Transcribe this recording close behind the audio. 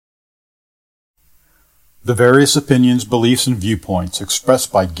The various opinions, beliefs, and viewpoints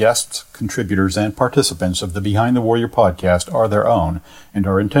expressed by guests, contributors, and participants of the Behind the Warrior podcast are their own and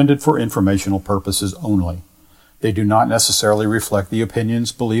are intended for informational purposes only. They do not necessarily reflect the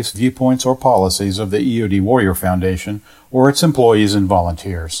opinions, beliefs, viewpoints, or policies of the EOD Warrior Foundation or its employees and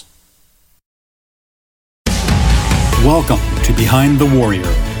volunteers. Welcome to Behind the Warrior,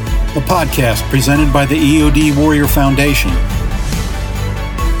 a podcast presented by the EOD Warrior Foundation.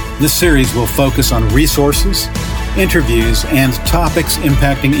 This series will focus on resources, interviews, and topics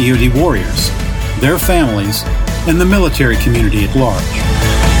impacting EOD warriors, their families, and the military community at large.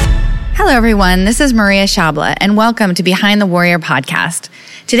 Hello, everyone. This is Maria Shabla, and welcome to Behind the Warrior podcast.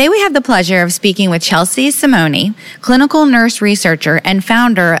 Today, we have the pleasure of speaking with Chelsea Simoni, clinical nurse researcher and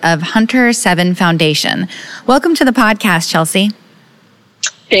founder of Hunter 7 Foundation. Welcome to the podcast, Chelsea.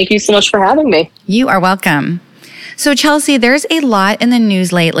 Thank you so much for having me. You are welcome. So, Chelsea, there's a lot in the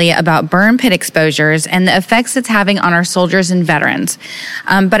news lately about burn pit exposures and the effects it's having on our soldiers and veterans.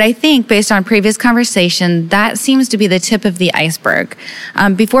 But I think, based on previous conversation, that seems to be the tip of the iceberg.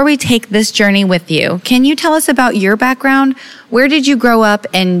 Before we take this journey with you, can you tell us about your background? Where did you grow up,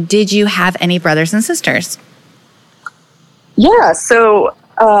 and did you have any brothers and sisters? Yeah, so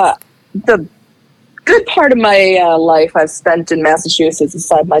the good part of my life I've spent in Massachusetts.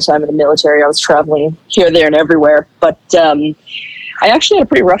 Aside my time in the military, I was traveling here, there, and everywhere. But I actually had a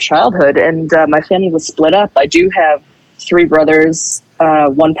pretty rough childhood, and my family was split up. I do have 3 brothers.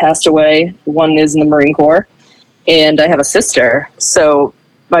 One passed away. One is in the Marine Corps. And I have a sister. So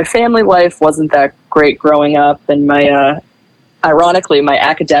my family life wasn't that great growing up, and ironically, my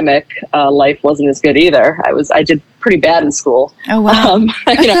academic life wasn't as good either. I did pretty bad in school. Oh, wow.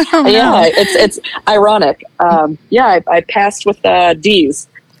 Yeah, it's ironic. I passed with D's,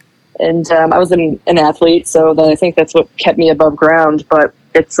 and I was an athlete, so I think that's what kept me above ground. But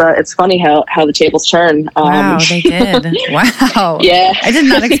it's funny how the tables turn. Wow, they did. Wow. Yeah. I did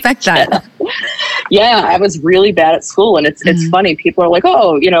not expect that. Yeah, I was really bad at school, and it's funny. People are like,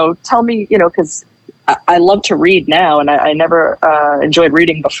 oh, tell me, because I love to read now, and I never enjoyed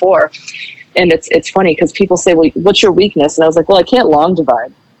reading before. And it's funny because people say, well, what's your weakness? And I was like, well, I can't long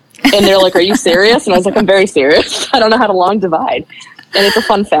divide. And they're like, are you serious? And I was like, I'm very serious. I don't know how to long divide. And it's a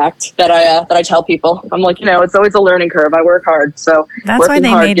fun fact that I tell people. I'm like, it's always a learning curve. I work hard. So working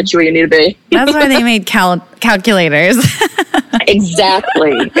hard gets you where you need to be. That's why they made calculators.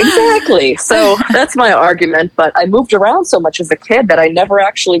 Exactly. So that's my argument. But I moved around so much as a kid that I never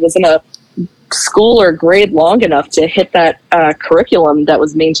actually was in a school or grade long enough to hit that curriculum that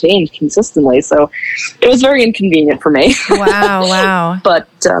was maintained consistently. So it was very inconvenient for me. Wow. But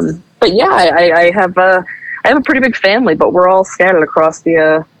yeah, I have a pretty big family, but we're all scattered across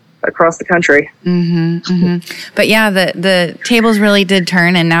the country. Mm-hmm. But yeah, the tables really did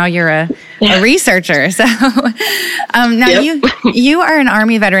turn, and now you're a researcher. So now you are an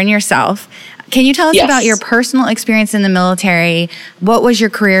Army veteran yourself. Can you tell us about your personal experience in the military? What was your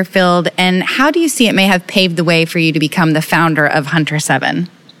career field, and how do you see it may have paved the way for you to become the founder of Hunter 7?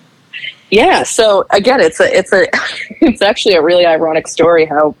 Yeah, so again, it's actually a really ironic story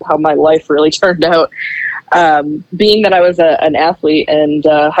how my life really turned out. Being that I was an athlete in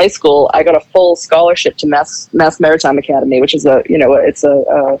high school, I got a full scholarship to Mass Maritime Academy, which is it's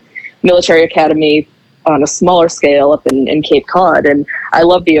a military academy on a smaller scale up in Cape Cod. And I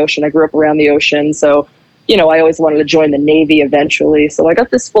love the ocean. I grew up around the ocean. So, I always wanted to join the Navy eventually. So I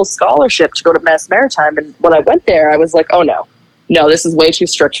got this full scholarship to go to Mass Maritime. And when I went there, I was like, oh no, this is way too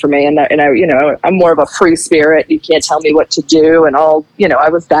strict for me. And I'm more of a free spirit. You can't tell me what to do. And I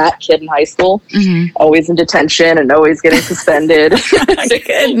was that kid in high school, always in detention and always getting suspended.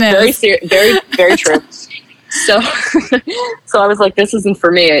 Goodness. Very, very true. So I was like, this isn't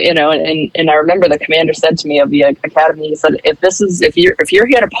for me, and I remember the commander said to me of the academy, he said, if you're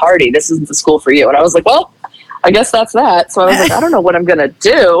here to party, this isn't the school for you. And I was like, well, I guess that's that. So I was like, I don't know what I'm going to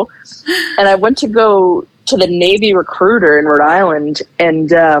do. And I went to go to the Navy recruiter in Rhode Island,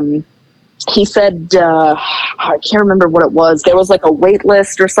 and he said, I can't remember what it was. There was like a wait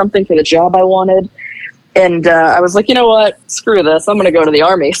list or something for the job I wanted. And I was like, you know what? Screw this. I'm going to go to the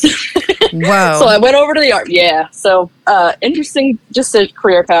Army. Whoa. So I went over to the Army. Yeah. So interesting, just a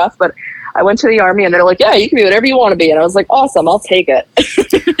career path. But I went to the Army, and they're like, yeah, you can be whatever you want to be. And I was like, awesome. I'll take it.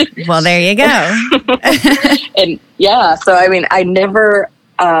 Well, there you go. And yeah, so I mean, I never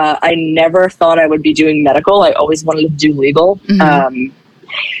thought I would be doing medical. I always wanted to do legal.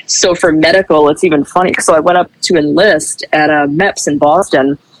 So for medical, it's even funny. So I went up to enlist at MEPS in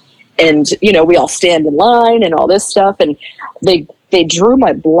Boston. And, we all stand in line and all this stuff. And they drew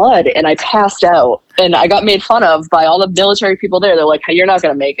my blood, and I passed out. And I got made fun of by all the military people there. They're like, hey, you're not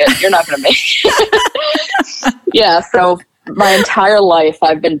going to make it. You're not going to make it. Yeah, so my entire life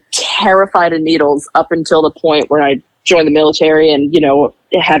I've been terrified of needles up until the point where I joined the military and,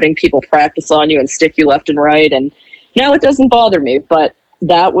 having people practice on you and stick you left and right. And now it doesn't bother me, but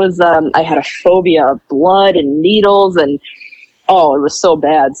that was, I had a phobia of blood and needles and, oh, it was so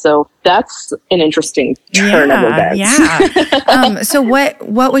bad. So that's an interesting turn of events. Yeah. So what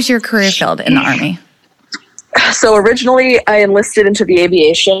was your career field in the Army? So originally I enlisted into the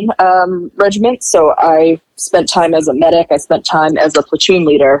aviation regiment. So I spent time as a medic. I spent time as a platoon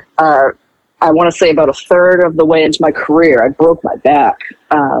leader. I want to say about a third of the way into my career, I broke my back.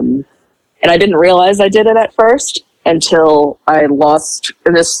 And I didn't realize I did it at first until I lost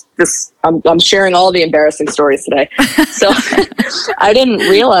this. I'm sharing all the embarrassing stories today. So I didn't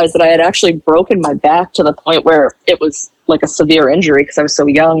realize that I had actually broken my back to the point where it was like a severe injury because I was so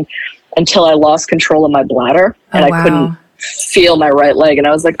young, until I lost control of my bladder and I couldn't feel my right leg. And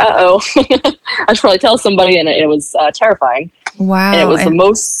I was like, uh-oh, I should probably tell somebody. And it was terrifying. Wow. And it was the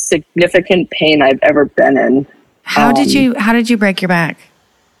most significant pain I've ever been in. How did you break your back?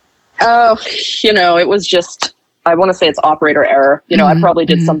 Oh, it was just, I want to say it's operator error. I probably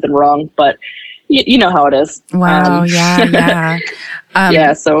did something wrong, but you know how it is. Wow. Yeah.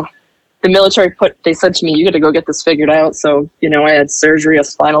 Yeah. So the military they said to me, you got to go get this figured out. So, I had surgery, a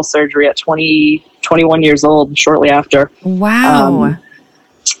spinal surgery at 21 years old, shortly after. Wow.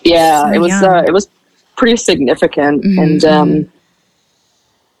 Yeah, so it was pretty significant. Mm-hmm. And,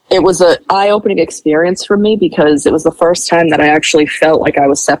 it was an eye-opening experience for me because it was the first time that I actually felt like I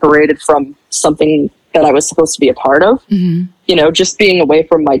was separated from something that I was supposed to be a part of. Mm-hmm. Just being away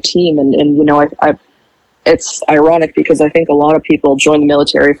from my team. And it's ironic because I think a lot of people join the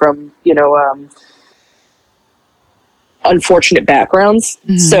military from, unfortunate backgrounds.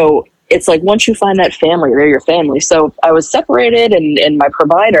 Mm-hmm. So it's like, once you find that family, they're your family. So I was separated and my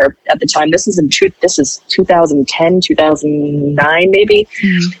provider at the time, this is 2010, 2009, maybe.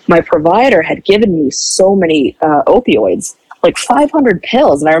 Mm-hmm. My provider had given me so many opioids, like 500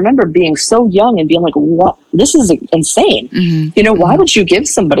 pills. And I remember being so young and being like, what? This is insane. Mm-hmm. Why would you give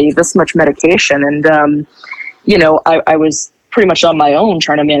somebody this much medication? And, I was pretty much on my own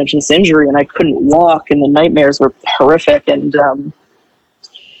trying to manage this injury and I couldn't walk and the nightmares were horrific. And,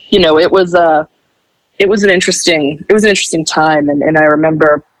 it was an interesting time. And I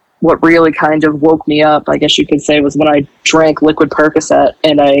remember what really kind of woke me up, I guess you could say, was when I drank liquid Percocet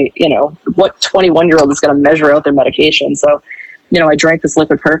and what 21-year-old is going to measure out their medication? So, I drank this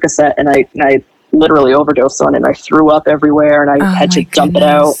liquid Percocet and I literally overdosed on it and I threw up everywhere and I had to dump it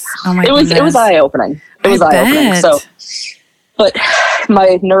out. It was eye-opening. So, but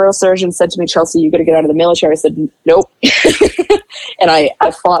my neurosurgeon said to me, Chelsea, you got to get out of the military. I said, nope. And I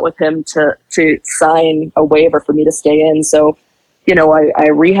fought with him to sign a waiver for me to stay in. So, I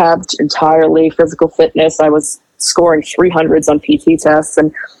rehabbed entirely, physical fitness. I was scoring 300s on PT tests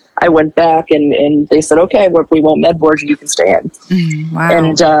and I went back and they said, okay, we won't med board you, you can stay in. Wow.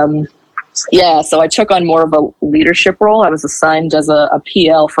 And, so I took on more of a leadership role. I was assigned as a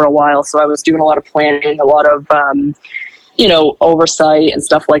PL for a while. So I was doing a lot of planning, a lot of, oversight and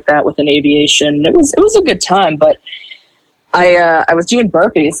stuff like that within aviation. It was a good time, but I was doing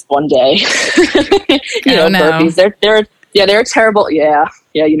burpees one day. Burpees. They're terrible. Yeah.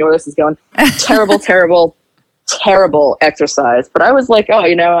 You know where this is going. Terrible exercise. But I was like, oh,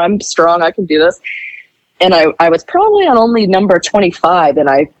 I'm strong. I can do this. And I was probably on only number 25 and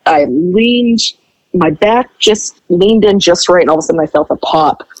I leaned, my back just leaned in just right. And all of a sudden I felt a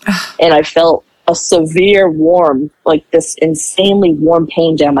pop and I felt a severe warm, like this insanely warm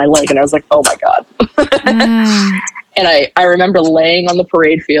pain down my leg. And I was like, oh my God. And I remember laying on the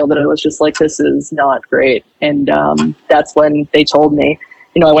parade field and it was just like, this is not great. And that's when they told me,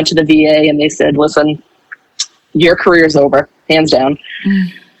 I went to the VA and they said, listen, your career's over, hands down.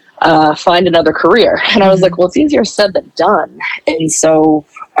 Find another career. And I was like, well, it's easier said than done. And so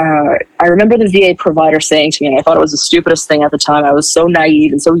I remember the VA provider saying to me, and I thought it was the stupidest thing at the time. I was so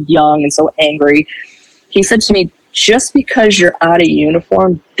naive and so young and so angry. He said to me, just because you're out of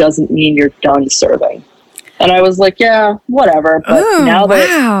uniform doesn't mean you're done serving. And I was like, yeah, whatever. But now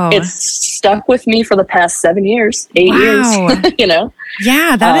that it's stuck with me for the past 7 years, 8 years,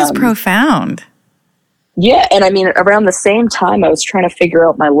 Yeah, that is profound. Yeah, and I mean, around the same time I was trying to figure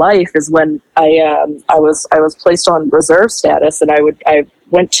out my life is when I was placed on reserve status, and I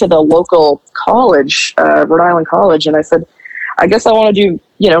went to the local college, Rhode Island College, and I said, I guess I want to do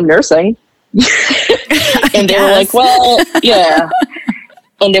nursing, and they were like, well, yeah,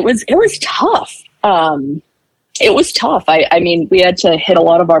 and it was tough. It was tough. I mean, we had to hit a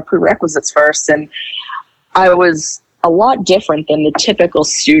lot of our prerequisites first, and I was a lot different than the typical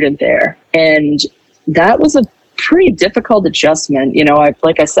student there, and that was a pretty difficult adjustment. You know,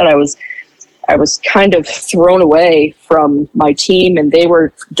 like I said, I was kind of thrown away from my team, and they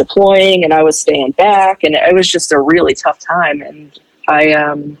were deploying and I was staying back, and it was just a really tough time. And I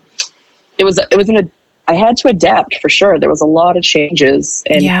had to adapt for sure. There was a lot of changes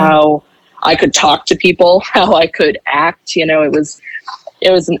in how I could talk to people, how I could act. You know, it was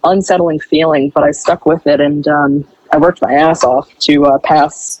an unsettling feeling, but I stuck with it, and I worked my ass off to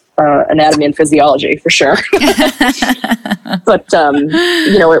pass anatomy and physiology for sure. But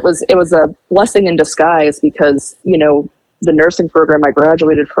you know, it was a blessing in disguise, because you know, the nursing program I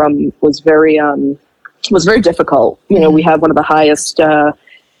graduated from was very difficult. You know, we have one of the highest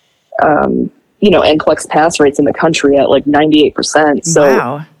you know, NCLEX pass rates in the country at like 98%. So,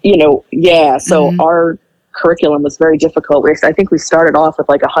 wow. You know, so our curriculum was very difficult. I think we started off with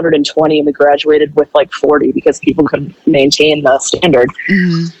like 120 and we graduated with like 40 because people couldn't maintain the standard.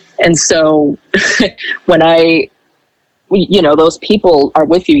 And so you know, those people are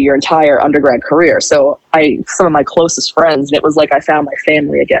with you your entire undergrad career. So some of my closest friends, and it was like I found my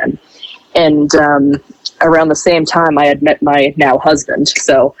family again. And around the same time I had met my now husband.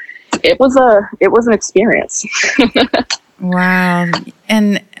 So it was an experience. Wow.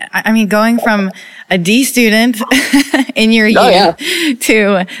 And I mean, going from a D student in your youth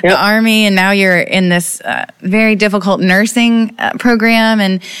to the Army, and now you're in this very difficult nursing program,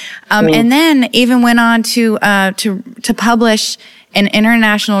 and then even went on to publish an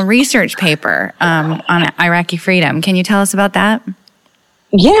international research paper on Iraqi freedom. Can you tell us about that?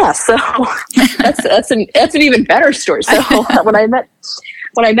 Yeah, so that's an even better story. So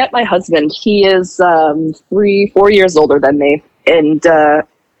when I met my husband, he is 3-4 years older than me, and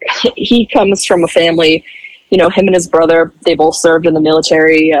he comes from a family, you know, him and his brother, they both served in the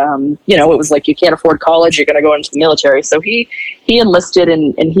military. You know, it was like, you can't afford college, you're going to go into the military. So he enlisted,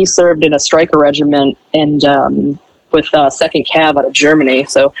 and he served in a Stryker regiment, and with 2nd Cav out of Germany.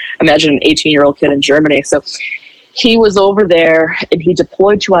 So imagine an 18-year-old kid in Germany. So he was over there, and he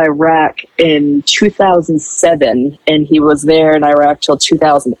deployed to Iraq in 2007, and he was there in Iraq till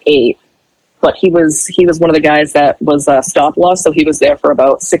 2008. But he was one of the guys that was stop loss, so he was there for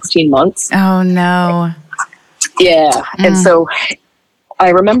about 16 months. Oh no! Yeah, and so I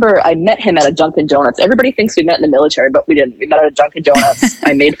remember I met him at a Dunkin' Donuts. Everybody thinks we met in the military, but we didn't. We met at a Dunkin' Donuts.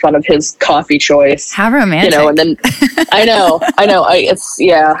 I made fun of his coffee choice. How romantic! You know, and then I know.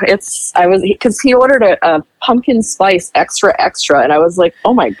 Because he ordered a pumpkin spice extra, and I was like,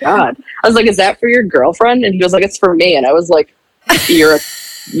 oh my god! I was like, is that for your girlfriend? And he was like, it's for me. And I was like, you're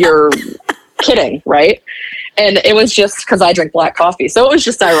kidding, right? And it was just because I drink black coffee, so it was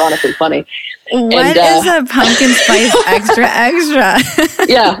just ironically funny. What is a pumpkin spice extra?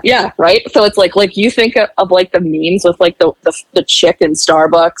 yeah, right. So it's like you think of like the memes with like the chick in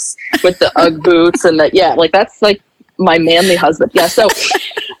Starbucks with the UGG boots and like that's like my manly husband. Yeah, so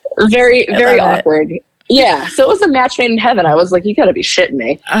very awkward. Yeah, so it was a match made in heaven. I was like, you got to be shitting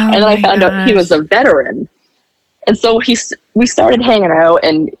me. Oh, and then I found out he was a veteran, and so we started hanging out,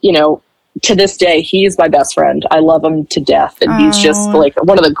 and you know, to this day, he's my best friend. I love him to death, and he's just like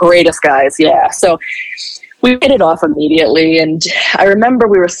one of the greatest guys. Yeah. So we hit it off immediately, and I remember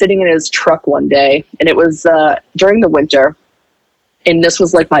we were sitting in his truck one day, and it was during the winter, and this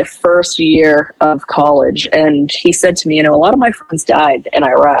was like my first year of college. And he said to me, you know, a lot of my friends died in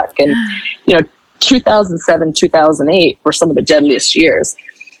Iraq, and you know, 2007, 2008 were some of the deadliest years.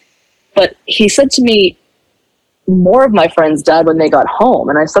 But he said to me, more of my friends died when they got home.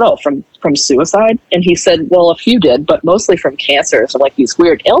 And I said, oh, from suicide? And he said, well, a few did, but mostly from cancers or like these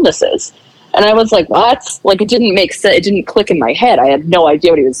weird illnesses. And I was like, what? Like, it didn't make sense. It didn't click in my head. I had no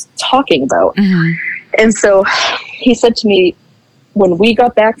idea what he was talking about. And so he said to me, when we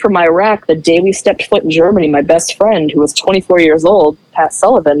got back from Iraq, the day we stepped foot in Germany, my best friend, who was 24 years old, Pat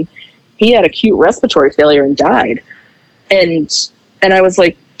Sullivan, he had acute respiratory failure and died. And I was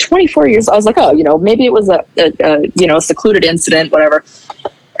like, 24 years, I was like, oh, you know, maybe it was a secluded incident, whatever.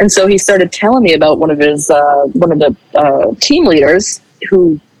 And so he started telling me about one of the team leaders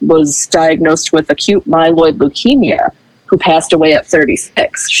who was diagnosed with acute myeloid leukemia, who passed away at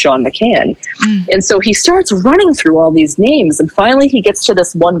 36, Sean McCann. And so he starts running through all these names, and finally he gets to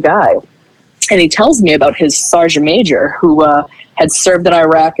this one guy, and he tells me about his sergeant major who had served in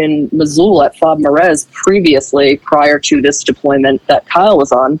Iraq in Mosul at Fob Marez previously, prior to this deployment that Kyle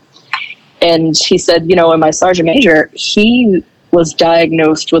was on. And he said, you know, in my sergeant major, he was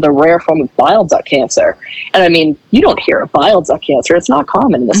diagnosed with a rare form of bile duct cancer. And I mean, you don't hear of bile duct cancer. It's not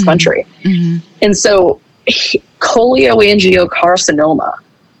common in this country. And so cholangiocarcinoma.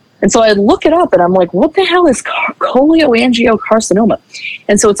 And so I look it up and I'm like, what the hell is cholangiocarcinoma?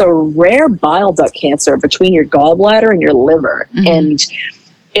 And so it's a rare bile duct cancer between your gallbladder and your liver. Mm-hmm. And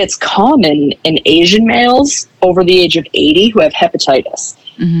it's common in Asian males over the age of 80 who have hepatitis.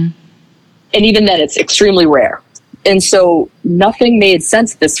 Mm-hmm. And even then, it's extremely rare. And so nothing made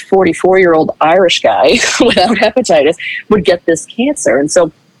sense. This 44-year-old Irish guy without hepatitis would get this cancer. And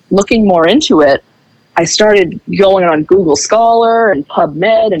so looking more into it, I started going on Google Scholar and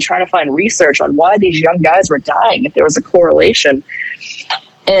PubMed and trying to find research on why these young guys were dying, if there was a correlation.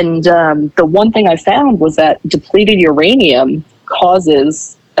 And the one thing I found was that depleted uranium can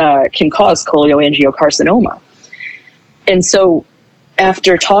cause cholangiocarcinoma. And so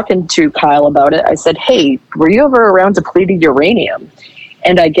after talking to Kyle about it, I said, hey, were you ever around depleted uranium?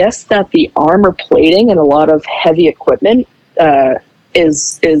 And I guess that the armor plating and a lot of heavy equipment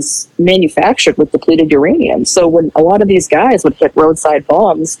is manufactured with depleted uranium. So when a lot of these guys would hit roadside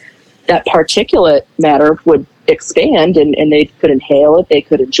bombs, that particulate matter would expand and they could inhale it, they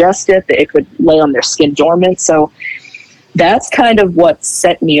could ingest it, it could lay on their skin dormant. So that's kind of what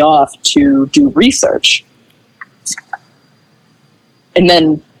set me off to do research. And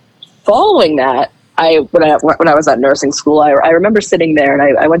then following that, when I was at nursing school, I remember sitting there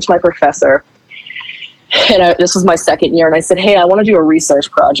and I went to my professor, and this was my second year, and I said, hey, I want to do a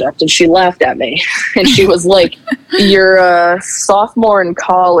research project. And she laughed at me. And she was like, you're a sophomore in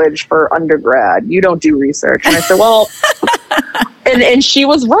college for undergrad. You don't do research. And I said, well, and she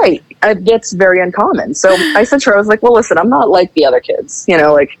was right. It's very uncommon. So I said to her, I was like, well, listen, I'm not like the other kids,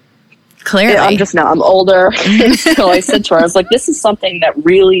 like, clearly, I'm just not. I'm older. And so I said to her, I was like, this is something that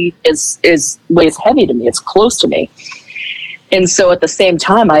really weighs heavy to me. It's close to me. And so at the same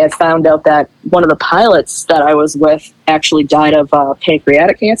time, I had found out that one of the pilots that I was with actually died of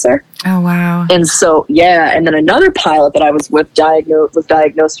pancreatic cancer. Oh, wow. And so, yeah. And then another pilot that I was with was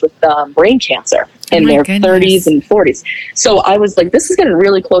diagnosed with brain cancer in their 30s and 40s. So I was like, this is getting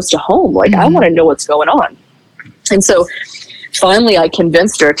really close to home. Like, I want to know what's going on. And so finally, I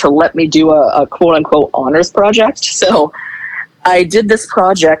convinced her to let me do a quote-unquote honors project. So I did this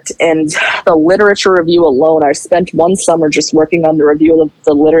project, and the literature review alone, I spent one summer just working on the review of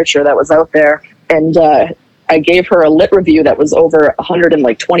the literature that was out there. And I gave her a lit review that was over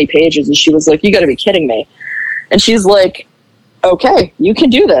 120 pages, and she was like, you got to be kidding me. And she's like, okay, you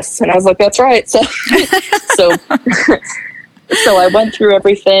can do this. And I was like, that's right. So so I went through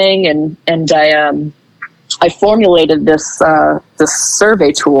everything, and I formulated this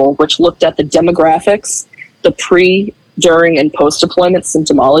survey tool, which looked at the demographics, the pre, during, and post-deployment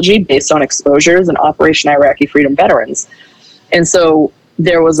symptomology based on exposures and Operation Iraqi Freedom veterans. And so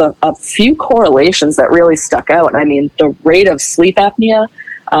there was a few correlations that really stuck out. I mean, the rate of sleep apnea,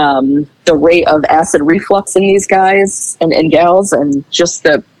 the rate of acid reflux in these guys and gals, and just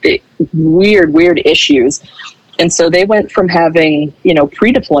the weird issues. And so they went from having,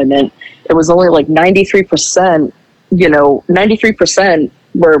 pre-deployment, it was only like 93%, 93%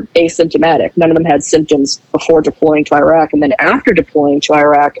 were asymptomatic. None of them had symptoms before deploying to Iraq. And then after deploying to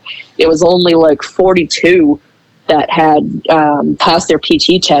Iraq, it was only like 42 that had passed their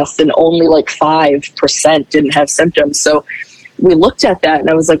PT test, and only like 5% didn't have symptoms. So we looked at that, and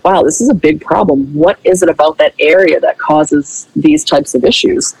I was like, wow, this is a big problem. What is it about that area that causes these types of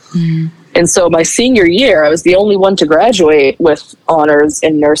issues? Mm-hmm. And so my senior year, I was the only one to graduate with honors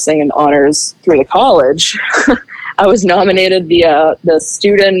in nursing and honors through the college. I was nominated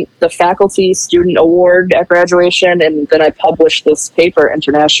the faculty student award at graduation, and then I published this paper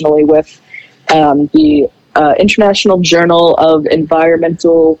internationally with the International Journal of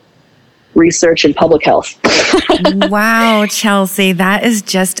Environmental Research and Public Health. Wow, Chelsea, that is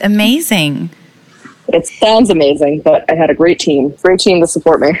just amazing. It sounds amazing, but I had a great team to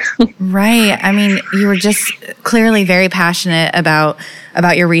support me. Right. I mean, you were just clearly very passionate about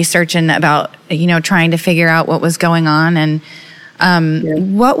your research and about, trying to figure out what was going on. And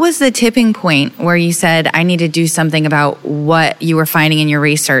what was the tipping point where you said, I need to do something about what you were finding in your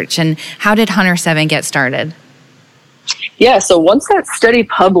research? And how did Hunter 7 get started? Yeah, so once that study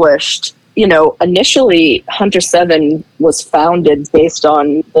published, initially Hunter 7 was founded based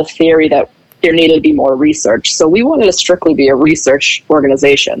on the theory that there needed to be more research. So we wanted to strictly be a research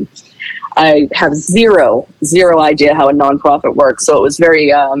organization. I have zero idea how a nonprofit works. So it was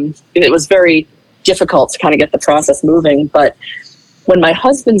very difficult to kind of get the process moving. But when my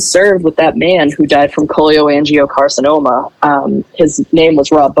husband served with that man who died from cholangiocarcinoma, his name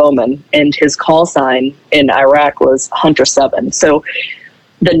was Rob Bowman, and his call sign in Iraq was Hunter 7. So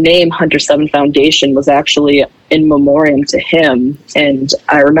the name Hunter 7 Foundation was actually in memoriam to him. And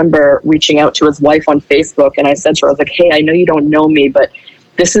I remember reaching out to his wife on Facebook, and I said to her, I was like, hey, I know you don't know me, but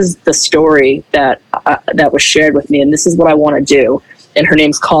this is the story that was shared with me, and this is what I want to do. And her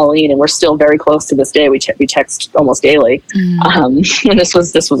name's Colleen, and we're still very close to this day. We text almost daily. And this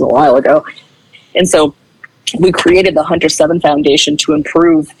was a while ago. And so we created the Hunter 7 Foundation to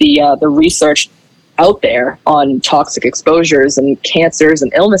improve the research out there on toxic exposures and cancers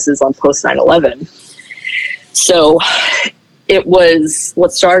and illnesses on post 9/11. So it was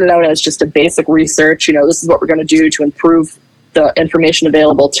what started out as just a basic research. This is what we're going to do to improve the information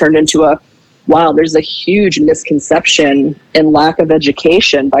available, turned into wow, there's a huge misconception and lack of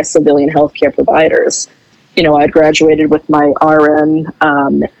education by civilian healthcare providers. I'd graduated with my RN,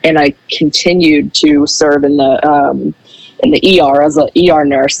 and I continued to serve in the ER as an ER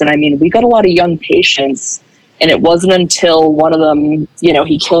nurse. And I mean, we got a lot of young patients, and it wasn't until one of them,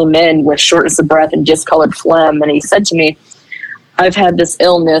 he came in with shortness of breath and discolored phlegm, and he said to me, I've had this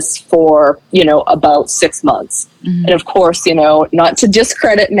illness for, about 6 months. Mm-hmm. And of course, not to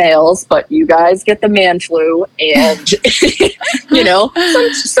discredit males, but you guys get the man flu, and,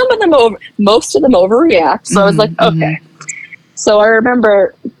 some of them most of them overreact. So I was like, okay. So I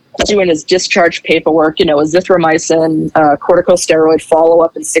remember doing his discharge paperwork, azithromycin, corticosteroid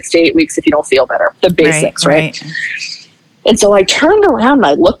follow-up in 6 to 8 weeks if you don't feel better. The basics, right? And so I turned around and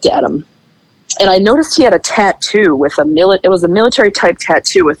I looked at him. And I noticed he had a tattoo with it was a military type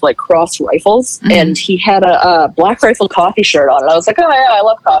tattoo with like crossed rifles. And he had a Black Rifle coffee shirt on. And I was like, oh yeah, I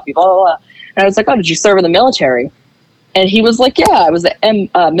love coffee, blah, blah, blah. And I was like, oh, did you serve in the military? And he was like, yeah, I was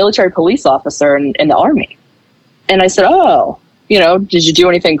a military police officer in the Army. And I said, oh, did you do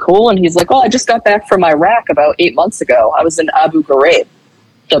anything cool? And he's like, oh, I just got back from Iraq about 8 months ago. I was in Abu Ghraib,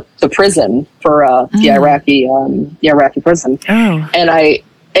 the prison for the Iraqi prison. Oh.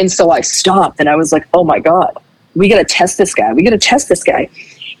 And so I stopped and I was like, oh my God, we got to test this guy.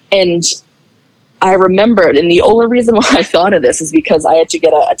 And I remembered, and the only reason why I thought of this is because I had to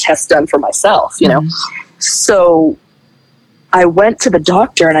get a test done for myself, So I went to the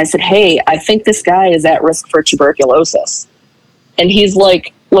doctor and I said, hey, I think this guy is at risk for tuberculosis. And he's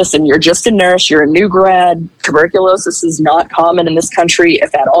like, listen, you're just a nurse, you're a new grad. Tuberculosis is not common in this country,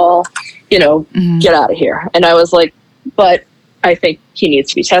 if at all, get out of here. And I was like, but I think he needs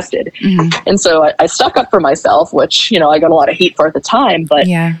to be tested. And so I stuck up for myself, which, I got a lot of heat for at the time, but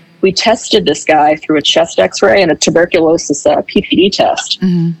we tested this guy through a chest x-ray and a tuberculosis PPD test.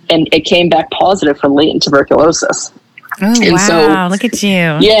 And it came back positive for latent tuberculosis. Oh, and wow. Look at you.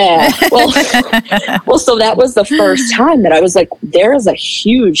 Yeah. Well, so that was the first time that I was like, there is a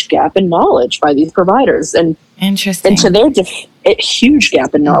huge gap in knowledge by these providers. And interesting. And to their huge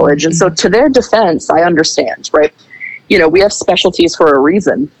gap in knowledge. And so to their defense, I understand, right? We have specialties for a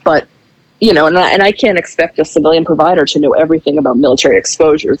reason, but, and I can't expect a civilian provider to know everything about military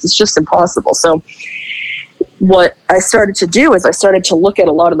exposures. It's just impossible. So what I started to do is I started to look at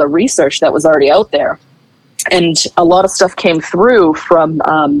a lot of the research that was already out there. And a lot of stuff came through from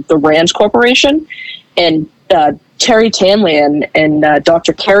the RAND Corporation and Terry Tanlian and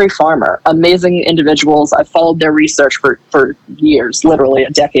Dr. Kerry Farmer, amazing individuals. I've followed their research for years, literally a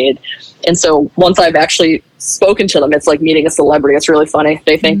decade. And so once I've actually spoken to them, it's like meeting a celebrity. It's really funny.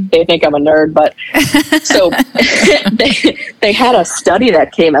 They think I'm a nerd, but so they had a study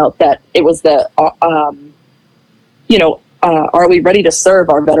that came out that it was are we ready to serve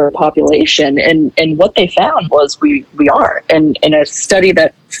our veteran population? And what they found was we are. And a study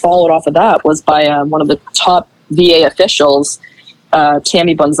that followed off of that was by one of the top VA officials,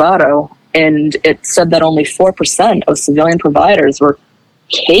 Tammy Bonzato, and it said that only 4% of civilian providers were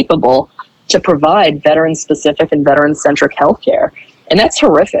capable to provide veteran-specific and veteran-centric healthcare. And that's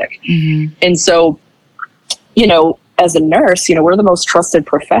horrific. And so, as a nurse, we're the most trusted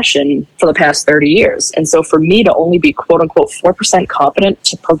profession for the past 30 years. And so for me to only be quote unquote 4% competent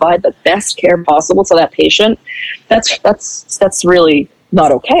to provide the best care possible to that patient, that's really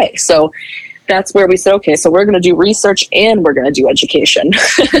not okay. So that's where we said, okay, so we're going to do research and we're going to do education.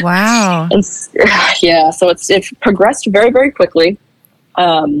 Wow. And so it progressed very, very quickly.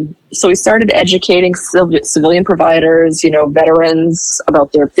 So we started educating civilian providers, veterans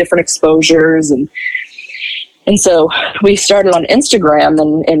about their different exposures. And so we started on Instagram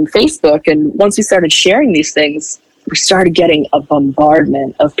and Facebook. And once we started sharing these things, we started getting a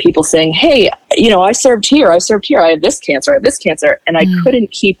bombardment of people saying, hey, I served here. I have this cancer. And I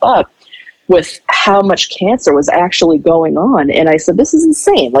couldn't keep up with how much cancer was actually going on. And I said, this is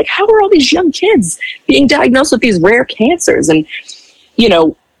insane. Like, how are all these young kids being diagnosed with these rare cancers? And,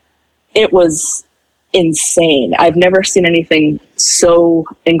 it was insane. I've never seen anything so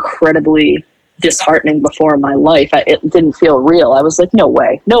incredibly disheartening before in my life. It didn't feel real. I was like, no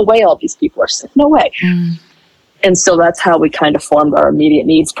way all these people are sick. No way. And so that's how we kind of formed our immediate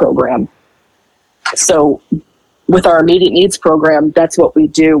needs program. So with our immediate needs program, that's what we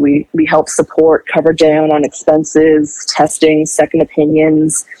do. We help support, cover down on expenses, testing, second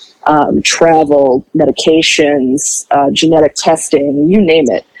opinions, travel, medications, genetic testing, you name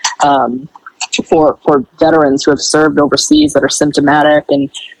it, for veterans who have served overseas that are symptomatic and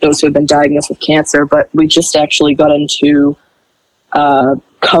those who have been diagnosed with cancer. But we just actually got into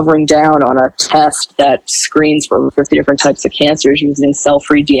covering down on a test that screens for over 50 different types of cancers using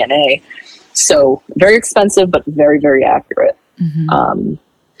cell-free DNA. So very expensive, but very, very accurate.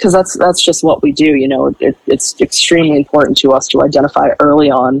 Because that's just what we do. You know, it's extremely important to us to identify early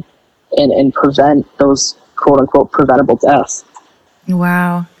on and prevent those quote unquote preventable deaths.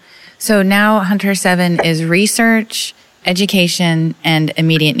 Wow. So now Hunter 7 is research, education, and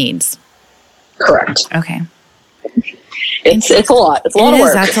immediate needs. Correct. Okay. It's a lot. It's a lot of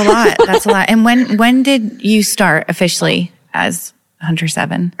work. That's a lot. That's a lot. And when did you start officially as Hunter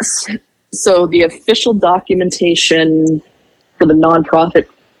 7? So the official documentation for the nonprofit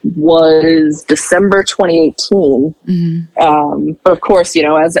was December 2018. But of course, you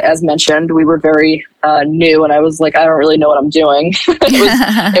know, as mentioned, we were very new, and I was like, I don't really know what I'm doing.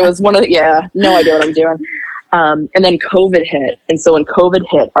 it was no idea what I'm doing. And then COVID hit. And so when COVID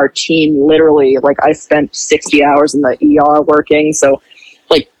hit, our team literally, like, I spent 60 hours in the ER working. So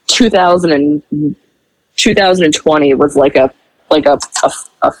like 2020 was like a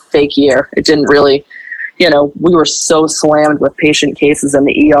fake year. It didn't really, you know, we were so slammed with patient cases in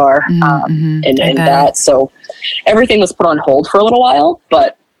the ER and that. So everything was put on hold for a little while,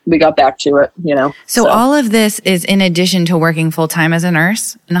 but we got back to it, you know. So all of this is in addition to working full time as a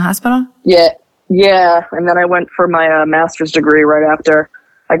nurse in the hospital? Yeah. And then I went for my master's degree right after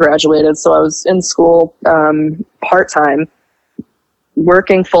I graduated. So I was in school part-time,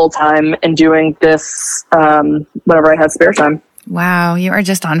 working full-time, and doing this whenever I had spare time. Wow, you are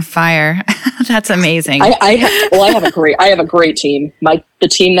just on fire. That's amazing. I have a great team. The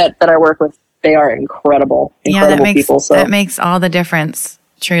team that I work with, they are incredible people. So that makes all the difference.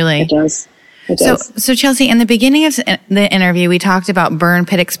 Truly, it does. So Chelsea, in the beginning of the interview, we talked about burn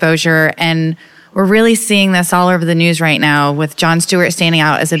pit exposure, and we're really seeing this all over the news right now with Jon Stewart standing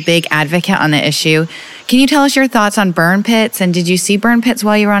out as a big advocate on the issue. Can you tell us your thoughts on burn pits, and did you see burn pits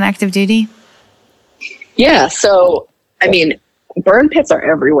while you were on active duty? Yeah. So, I mean, burn pits are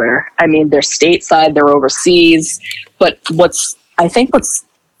everywhere. I mean, they're stateside, they're overseas. But what's the thing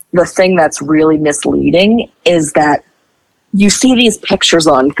that's really misleading is that you see these pictures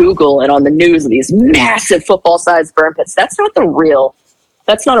on Google and on the news of these massive football-sized burn pits. That's not a real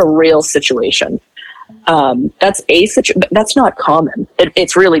situation. That's not common.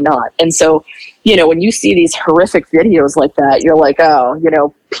 It's really not. And so, you know, when you see these horrific videos like that, you're like, oh, you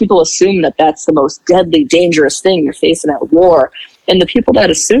know, people assume that that's the most deadly, dangerous thing you're facing at war. And the people that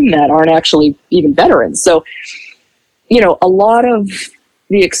assume that aren't actually even veterans. So, you know, a lot of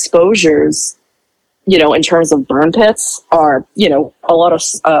the exposures, you know, in terms of burn pits are, you know, a lot of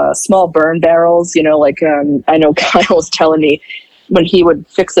small burn barrels, you know, like I know Kyle was telling me when he would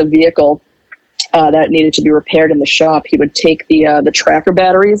fix a vehicle that needed to be repaired in the shop, he would take the tracker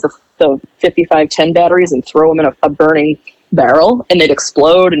batteries, the 5510 batteries, and throw them in a burning barrel, and they'd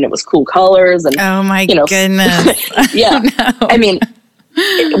explode, and it was cool colors. And oh my goodness. Yeah. No. I mean,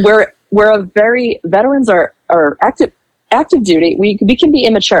 veterans are active duty. We can be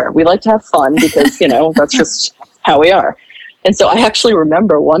immature. We like to have fun because, you know, that's just how we are. And so I actually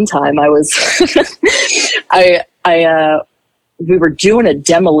remember one time we were doing a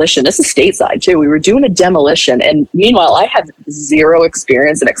demolition. This is stateside too. We were doing a demolition, and meanwhile, I had zero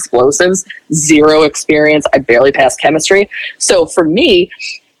experience in explosives, zero experience. I barely passed chemistry. So for me,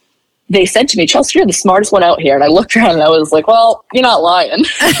 they said to me, Chelsea, you're the smartest one out here. And I looked around and I was like, well, you're not lying.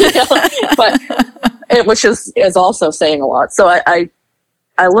 Which is also saying a lot. So I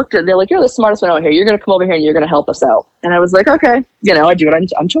looked at, they're like, you're the smartest one out here. You're going to come over here and you're going to help us out. And I was like, okay, you know, I do what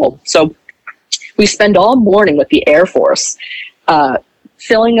I'm told. So we spend all morning with the Air Force,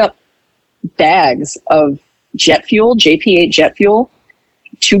 filling up bags of jet fuel, JP8 jet fuel,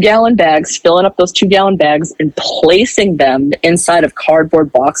 2-gallon bags, filling up those 2-gallon bags and placing them inside of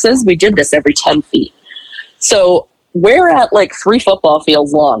cardboard boxes. We did this every 10 feet. So we're at like 3 football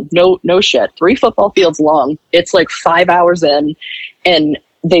fields long. No shit. 3 football fields long. It's like 5 hours in. And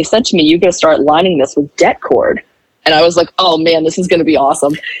they said to me, you got to start lining this with det cord. And I was like, oh man, this is going to be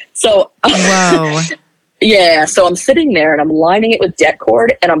awesome. So, whoa. Yeah. So I'm sitting there and I'm lining it with det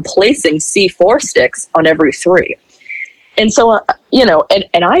cord, and I'm placing C4 sticks on every 3. And so, you know,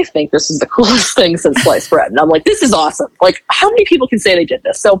 and I think this is the coolest thing since sliced bread. And I'm like, this is awesome. Like, how many people can say they did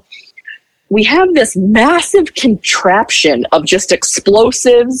this? So we have this massive contraption of just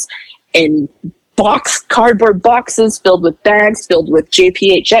explosives and cardboard boxes filled with bags, filled with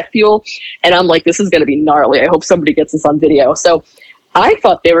JP8 jet fuel. And I'm like, this is going to be gnarly. I hope somebody gets this on video. So I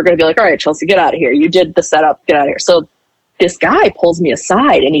thought they were going to be like, all right, Chelsea, get out of here. You did the setup, get out of here. So this guy pulls me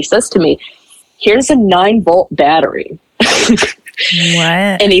aside and he says to me, here's a 9-volt battery.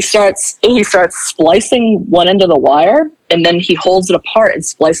 What? And he starts splicing one end of the wire, and then he holds it apart and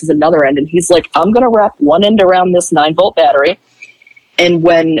splices another end. And he's like, I'm going to wrap one end around this 9-volt battery. And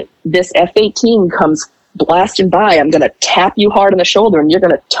when this F-18 comes blasting by, I'm going to tap you hard on the shoulder, and you're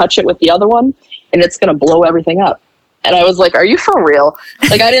going to touch it with the other one, and it's going to blow everything up. And I was like, are you for real?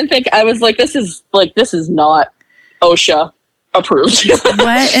 Like, I was like, this is not OSHA approved.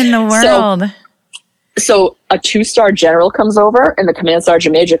 What in the world? So a 2-star general comes over, and the command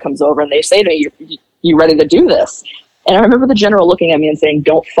sergeant major comes over, and they say to me, you ready to do this? And I remember the general looking at me and saying,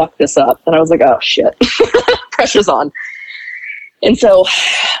 don't fuck this up. And I was like, oh shit, pressure's on. And so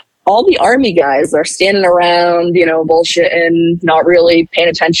all the Army guys are standing around, bullshitting, not really paying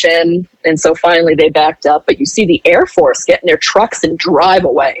attention. And so finally they backed up, but you see the Air Force get in their trucks and drive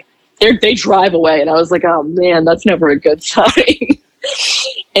away. They drive away. And I was like, oh man, that's never a good sign.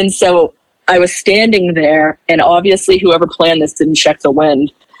 And so I was standing there, and obviously whoever planned this didn't check the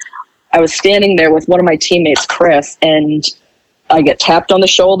wind. I was standing there with one of my teammates, Chris, and I get tapped on the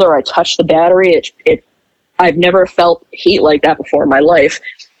shoulder. I touch the battery. I've never felt heat like that before in my life.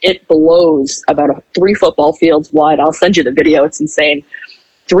 It blows about 3 football fields wide. I'll send you the video. It's insane.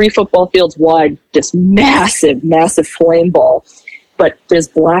 3 football fields wide, this massive, massive flame ball. But there's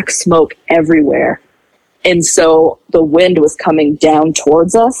black smoke everywhere. And so the wind was coming down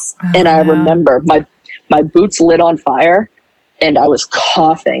towards us. Oh, and I remember my boots lit on fire, and I was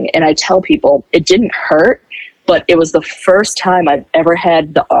coughing. And I tell people it didn't hurt, but it was the first time I've ever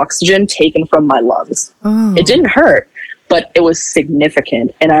had the oxygen taken from my lungs. Oh. It didn't hurt, but it was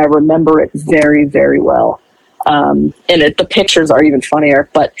significant. And I remember it very, very well. And the pictures are even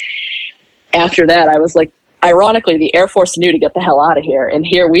funnier. But after that, I was like, ironically, the Air Force knew to get the hell out of here. And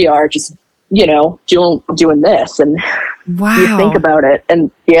here we are just, doing this. And wow. You think about it. And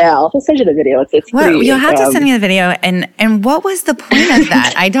yeah, I'll just send you the video. It's pretty, you'll have to send me the video. And what was the point of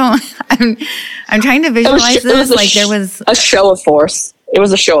that? I'm trying to visualize this. There was a show of force. It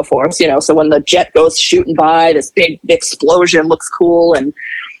was a show of force, So when the jet goes shooting by, this big explosion looks cool. And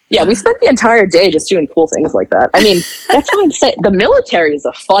yeah, we spent the entire day just doing cool things like that. I mean, that's why I'm saying the military is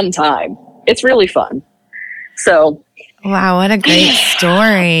a fun time. It's really fun. So. Wow, what a great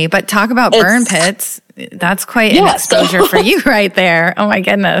story. But talk about burn pits. That's quite an exposure for you right there. Oh my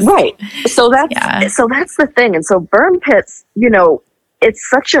goodness. Right. So that's the thing. And so burn pits, it's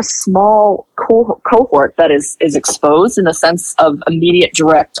such a small cohort that is exposed in the sense of immediate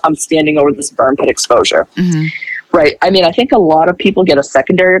direct, I'm standing over this burn pit exposure. Mm-hmm. Right. I mean, I think a lot of people get a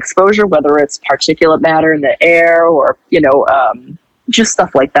secondary exposure, whether it's particulate matter in the air or, just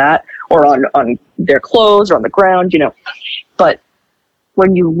stuff like that, or on their clothes or on the ground, But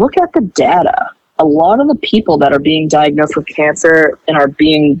when you look at the data, a lot of the people that are being diagnosed with cancer and are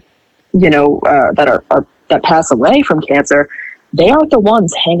being, that pass away from cancer, they aren't the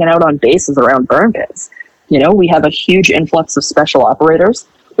ones hanging out on bases around burn pits. We have a huge influx of special operators.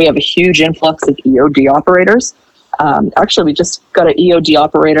 We have a huge influx of EOD operators. Actually, we just got an EOD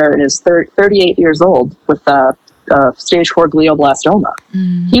operator and is 38 years old with stage 4 glioblastoma.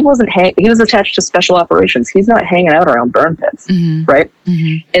 Mm-hmm. He was attached to special operations. He's not hanging out around burn pits, right?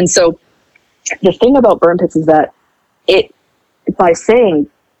 Mm-hmm. And so the thing about burn pits is that by saying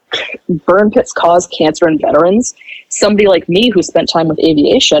burn pits cause cancer in veterans, somebody like me who spent time with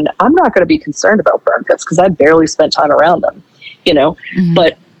aviation, I'm not going to be concerned about burn pits because I barely spent time around them, Mm-hmm.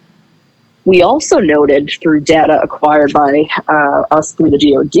 But we also noted through data acquired by us through the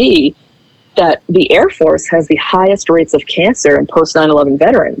DoD that the Air Force has the highest rates of cancer in post 9/11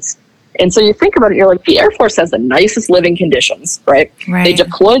 veterans. And so you think about it, you're like, the Air Force has the nicest living conditions, right? They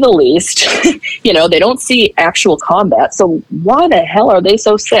deploy the least, they don't see actual combat. So why the hell are they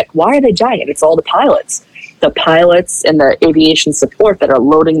so sick? Why are they dying? And it's all the pilots and the aviation support that are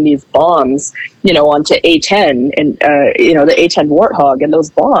loading these bombs, onto A-10 and, the A-10 Warthog. And those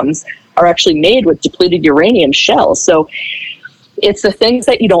bombs are actually made with depleted uranium shells. So it's the things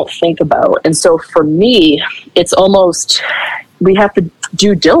that you don't think about. And so for me, it's almost, we have to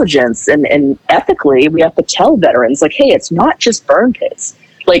do diligence and ethically, we have to tell veterans, like, hey, it's not just burn pits.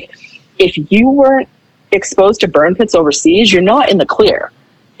 Like, if you weren't exposed to burn pits overseas, you're not in the clear.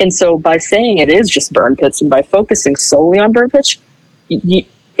 And so by saying it is just burn pits and by focusing solely on burn pits,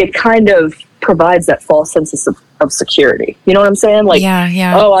 it kind of provides that false sense of security. You know what I'm saying? Like,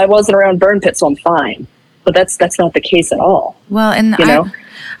 oh, I wasn't around burn pits, so I'm fine. But that's not the case at all. Well, and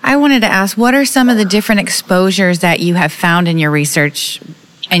I wanted to ask, what are some of the different exposures that you have found in your research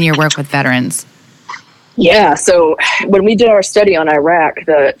and your work with veterans? Yeah, so when we did our study on Iraq,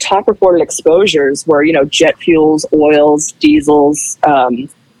 the top reported exposures were, jet fuels, oils, diesels,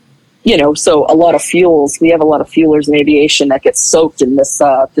 so a lot of fuels. We have a lot of fuelers in aviation that get soaked in this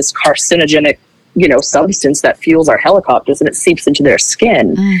carcinogenic, substance that fuels our helicopters, and it seeps into their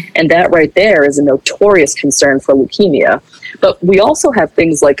skin. And that right there is a notorious concern for leukemia. But we also have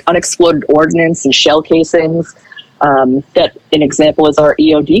things like unexploded ordnance and shell casings. That an example is our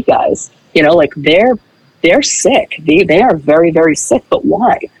EOD guys. They're sick. They are very, very sick. But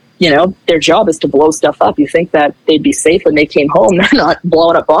why? Their job is to blow stuff up. You think that they'd be safe when they came home. They're not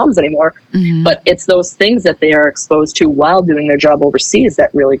blowing up bombs anymore. Mm-hmm. But it's those things that they are exposed to while doing their job overseas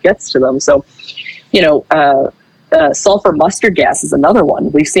that really gets to them. So, sulfur mustard gas is another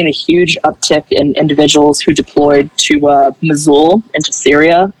one. We've seen a huge uptick in individuals who deployed to Mosul and to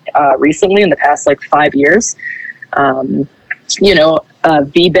Syria recently in the past 5 years.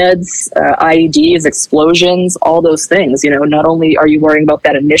 VBEDs, IEDs, explosions, all those things. Not only are you worrying about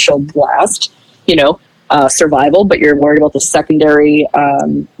that initial blast, survival, but you're worried about the secondary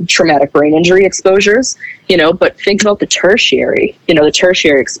traumatic brain injury exposures, but think about the tertiary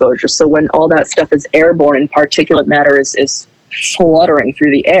exposure. So when all that stuff is airborne and particulate matter is fluttering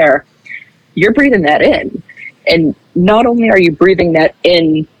through the air, you're breathing that in. And not only are you breathing that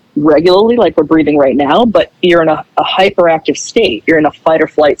in regularly, like we're breathing right now, but you're in a hyperactive state. You're in a fight or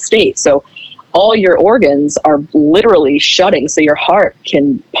flight state. So all your organs are literally shutting so your heart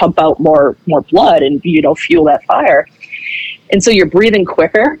can pump out more blood and, fuel that fire. And so you're breathing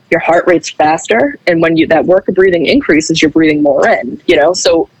quicker, your heart rate's faster. And when that work of breathing increases, you're breathing more in,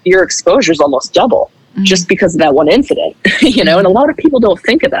 so your exposure is almost double just because of that one incident, and a lot of people don't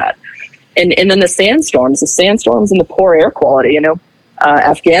think of that. And then the sandstorms and the poor air quality,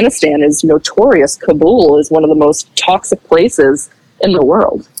 Afghanistan is notorious. Kabul is one of the most toxic places in the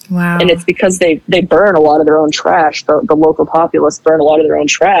world. Wow. And it's because they burn a lot of their own trash. The local populace burn a lot of their own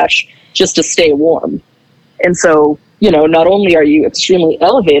trash just to stay warm. And so, not only are you extremely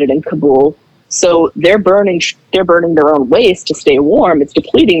elevated in Kabul, so they're burning their own waste to stay warm. It's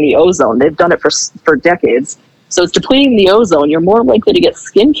depleting the ozone. They've done it for decades. So it's depleting the ozone. You're more likely to get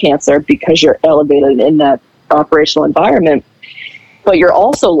skin cancer because you're elevated in that operational environment. But you're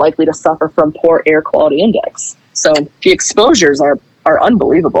also likely to suffer from poor air quality index. So the exposures are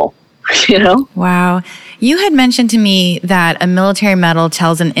unbelievable, Wow. You had mentioned to me that a military medal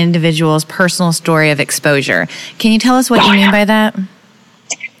tells an individual's personal story of exposure. Can you tell us what you mean by that?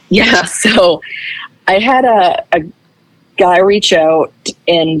 Yeah. So I had a guy reach out,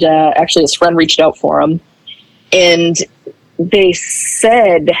 and actually his friend reached out for him. And they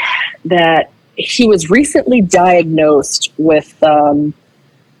said that he was recently diagnosed with a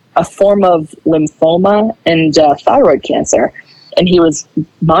form of lymphoma and thyroid cancer. And he was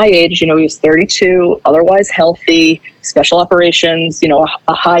my age, he was 32, otherwise healthy, special operations, a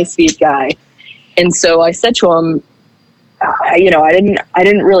high-speed guy. And so I said to him, I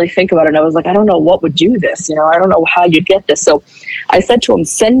didn't really think about it. And I was like, I don't know what would do this. I don't know how you'd get this. So I said to him,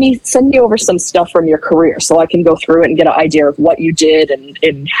 send me over some stuff from your career so I can go through it and get an idea of what you did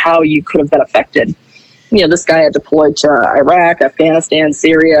and how you could have been affected. This guy had deployed to Iraq, Afghanistan,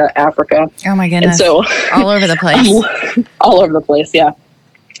 Syria, Africa. Oh my goodness. And so all over the place. All over the place. Yeah.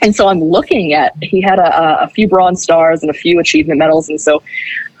 And so I'm looking at, he had a few Bronze Stars and a few achievement medals. And so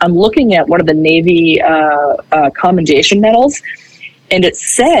I'm looking at one of the Navy commendation medals, and it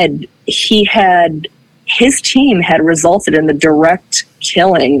said his team had resulted in the direct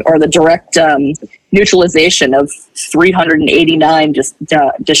killing or the direct neutralization of 389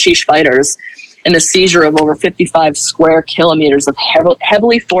 Dashish fighters and the seizure of over 55 square kilometers of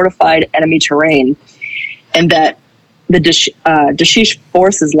heavily fortified enemy terrain, and that the Dashish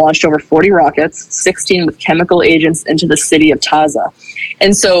forces launched over 40 rockets, 16 with chemical agents, into the city of Taza.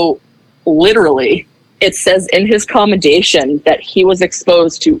 And so, literally, it says in his commendation that he was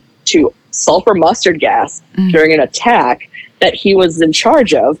exposed to sulfur mustard gas during an attack that he was in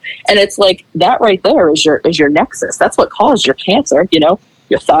charge of. And it's like, that right there is your nexus. That's what caused your cancer,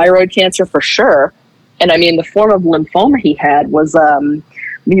 your thyroid cancer for sure. And I mean, the form of lymphoma he had was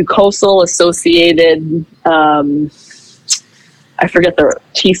mucosal associated, I forget the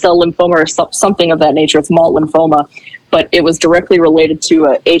T-cell lymphoma or something of that nature. It's malt lymphoma, but it was directly related to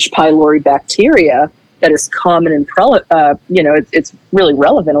a H. pylori bacteria that is common and it's really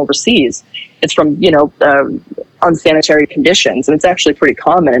relevant overseas. It's from unsanitary conditions, and it's actually pretty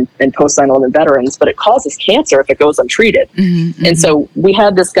common in post 9/11 veterans. But it causes cancer if it goes untreated. Mm-hmm. And so we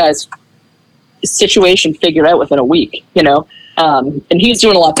had this guy's situation figured out within a week. And he's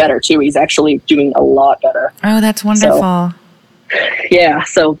doing a lot better too. He's actually doing a lot better. Oh, that's wonderful.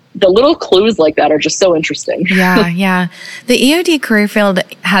 So the little clues like that are just so interesting. Yeah. The EOD career field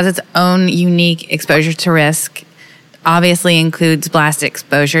has its own unique exposure to risk. Obviously includes blast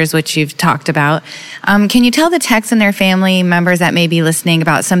exposures, which you've talked about. Can you tell the techs and their family members that may be listening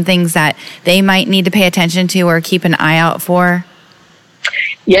about some things that they might need to pay attention to or keep an eye out for?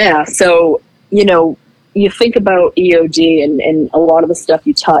 Yeah. So, you think about EOD and a lot of the stuff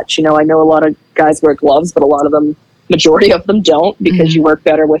you touch. I know a lot of guys wear gloves, but majority of them don't, because you work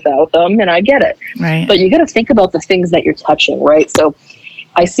better without them, and I get it. Right. But you got to think about the things that you're touching, right? So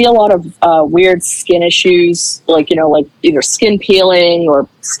I see a lot of weird skin issues, like either skin peeling or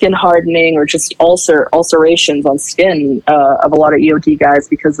skin hardening or just ulcerations on skin of a lot of EOD guys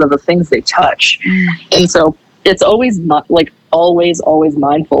because of the things they touch. And so it's always always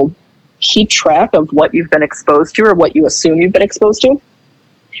mindful. Keep track of what you've been exposed to or what you assume you've been exposed to,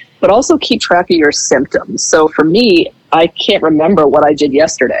 but also keep track of your symptoms. So for me, I can't remember what I did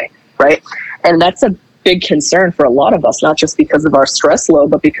yesterday, right? And that's a big concern for a lot of us, not just because of our stress load,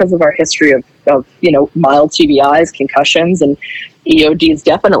 but because of our history of mild TBIs, concussions, and EOD is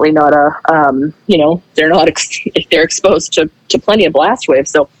definitely not they're exposed to plenty of blast waves.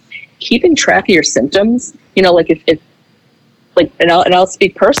 So keeping track of your symptoms, and I'll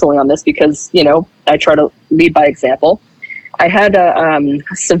speak personally on this because, I try to lead by example. I had a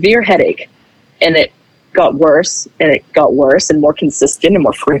severe headache, and it got worse and more consistent and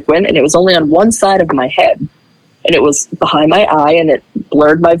more frequent. And it was only on one side of my head, and it was behind my eye, and it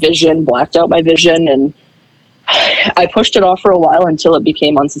blurred my vision, blacked out my vision. And I pushed it off for a while until it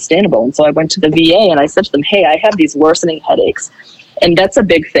became unsustainable. And so I went to the VA and I said to them, hey, I have these worsening headaches. And that's a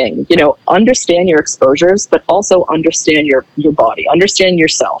big thing, understand your exposures, but also understand your body, understand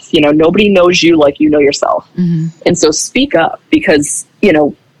yourself. Nobody knows you like you know yourself. Mm-hmm. And so speak up, because,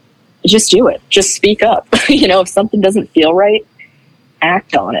 just do it. Just speak up. If something doesn't feel right,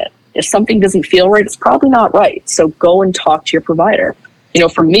 act on it. If something doesn't feel right, it's probably not right. So go and talk to your provider.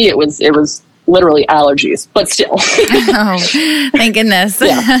 For me, it was literally allergies, but still. Oh, thank goodness.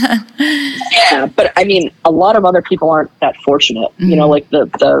 Yeah, but I mean, a lot of other people aren't that fortunate. Mm-hmm. Like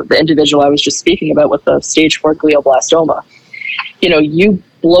the individual I was just speaking about with the stage 4 glioblastoma. You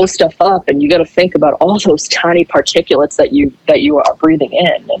blow stuff up, and you got to think about all those tiny particulates that you are breathing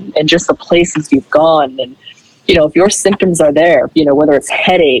in, and just the places you've gone. And if your symptoms are there, whether it's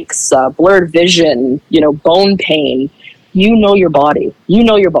headaches, blurred vision, bone pain. Your body.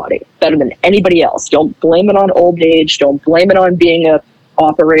 Your body better than anybody else. Don't blame it on old age. Don't blame it on being a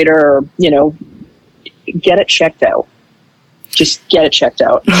operator, or, get it checked out. Just get it checked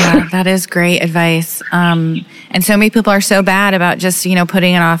out. Yeah, that is great advice. And so many people are so bad about just,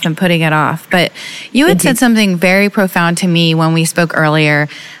 putting it off. But you had said something very profound to me when we spoke earlier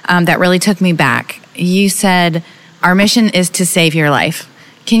that really took me back. You said, our mission is to save your life.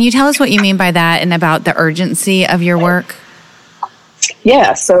 Can you tell us what you mean by that and about the urgency of your work?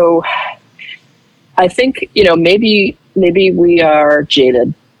 Yeah, so I think, maybe we are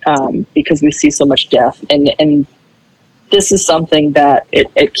jaded because we see so much death. And this is something that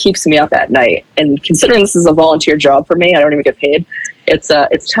it keeps me up at night. And considering this is a volunteer job for me, I don't even get paid. It's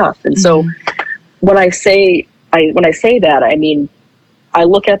tough. And so when I say that, I mean, I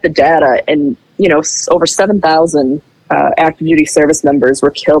look at the data, and, over 7,000 active duty service members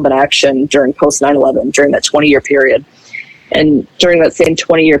were killed in action during post 9/11 during that 20-year period. And during that same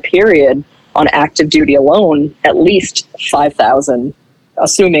 20-year period, on active duty alone, at least 5,000,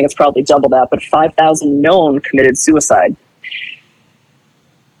 assuming it's probably double that, but 5,000 known committed suicide.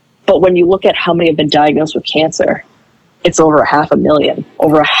 But when you look at how many have been diagnosed with cancer, it's over 500,000.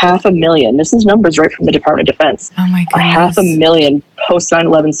 Over 500,000. This is numbers right from the Department of Defense. Oh my goodness. 500,000 post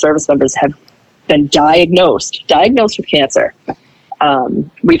 9/11 service members have been diagnosed with cancer.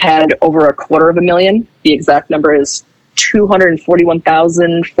 We've had over 250,000. The exact number is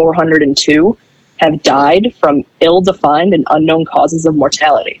 241,402 have died from ill-defined and unknown causes of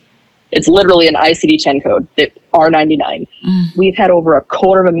mortality. It's literally an ICD-10 code, R99. We've had over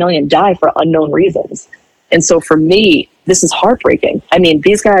 250,000 die for unknown reasons. And so for me, this is heartbreaking. I mean,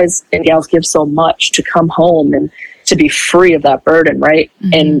 these guys and gals give so much to come home and to be free of that burden, right?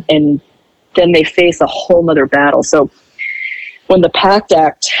 And then they face a whole nother battle. So when the PACT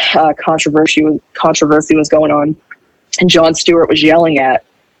Act controversy was going on, and Jon Stewart was yelling at,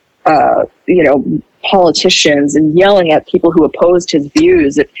 politicians and yelling at people who opposed his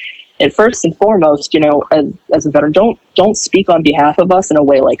views. And first and foremost, as a veteran, don't speak on behalf of us in a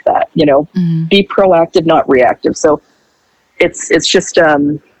way like that. Be proactive, not reactive. So it's just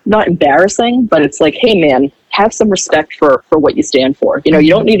not embarrassing, but it's like, hey man, have some respect for what you stand for. You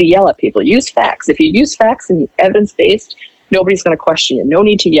don't need to yell at people. Use facts. If you use facts and evidence-based, nobody's going to question you. No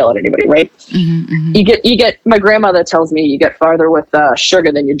need to yell at anybody, right? You get. My grandmother tells me you get farther with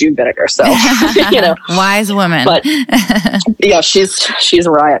sugar than you do vinegar. So, wise woman. But yeah, she's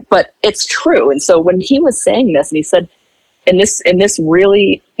a riot. But it's true. And so when he was saying this, and he said, and this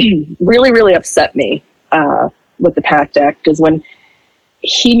really, really, really upset me with the PACT Act, is when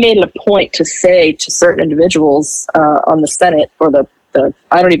he made it a point to say to certain individuals on the Senate or the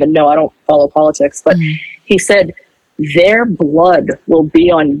I don't even know. I don't follow politics, but he said, their blood will be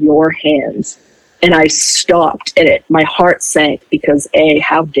on your hands. And I stopped and my heart sank because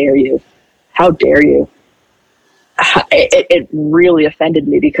how dare you? How dare you? It really offended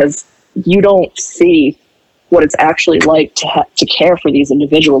me because you don't see what it's actually like to care for these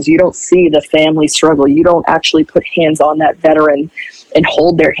individuals. You don't see the family struggle. You don't actually put hands on that veteran and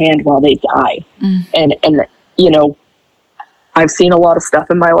hold their hand while they die. And I've seen a lot of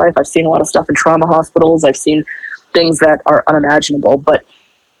stuff in my life. I've seen a lot of stuff in trauma hospitals. I've seen things that are unimaginable, but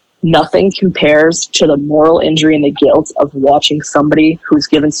nothing compares to the moral injury and the guilt of watching somebody who's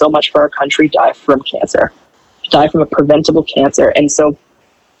given so much for our country die from a preventable cancer. And so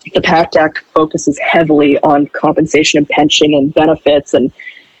the PACT Act focuses heavily on compensation and pension and benefits, and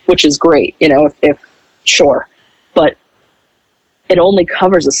which is great, if sure, but it only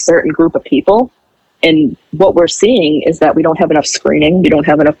covers a certain group of people. And what we're seeing is that we don't have enough screening. We don't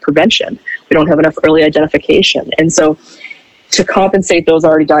have enough prevention. We don't have enough early identification. And so to compensate those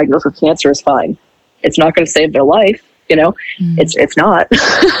already diagnosed with cancer is fine. It's not going to save their life. It's not.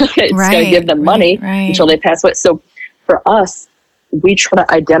 It's going to give them money until they pass away. So for us, we try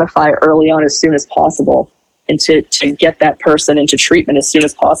to identify early on as soon as possible and to get that person into treatment as soon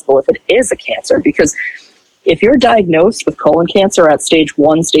as possible if it is a cancer. Because if you're diagnosed with colon cancer at stage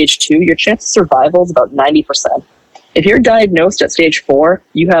 1, stage 2, your chance of survival is about 90%. If you're diagnosed at stage 4,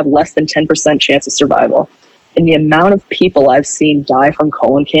 you have less than 10% chance of survival. And the amount of people I've seen die from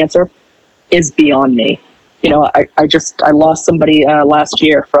colon cancer is beyond me. I lost somebody last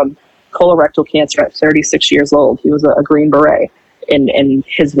year from colorectal cancer at 36 years old. He was a Green Beret, and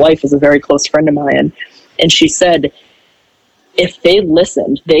his wife is a very close friend of mine. And she said, if they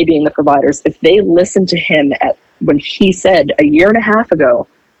listened, they being the providers, if they listened to him when he said a year and a half ago,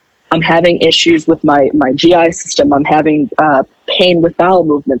 I'm having issues with my GI system, I'm having pain with bowel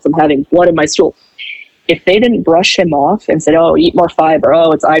movements, I'm having blood in my stool. If they didn't brush him off and said, oh, eat more fiber,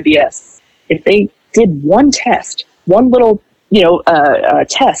 oh, it's IBS. If they did one test, one little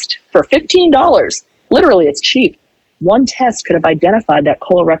test for $15, literally it's cheap, one test could have identified that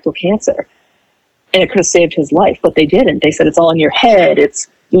colorectal cancer. And it could have saved his life, but they didn't. They said, it's all in your head. It's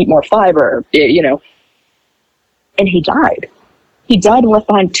eat more fiber, And he died. He died and left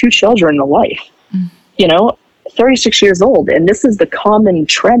behind 2 children and a wife, 36 years old. And this is the common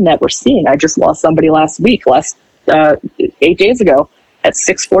trend that we're seeing. I just lost somebody last 8 days ago at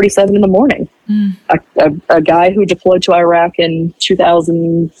 6:47 in the morning. A guy who deployed to Iraq in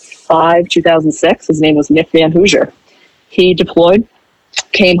 2005, 2006. His name was Nick Van Hoosier. He deployed,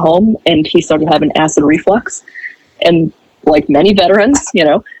 came home, and he started having acid reflux. And like many veterans,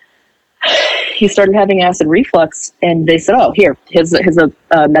 he started having acid reflux, and they said, oh, here's a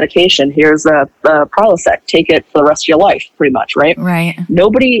medication. Here's a Prilosec. Take it for the rest of your life, pretty much, right? Right.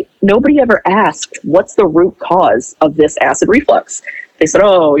 Nobody ever asked, what's the root cause of this acid reflux? They said,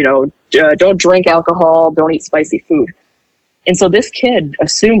 oh, don't drink alcohol, don't eat spicy food. And so this kid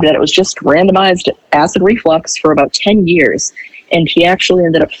assumed that it was just randomized acid reflux for about 10 years. And he actually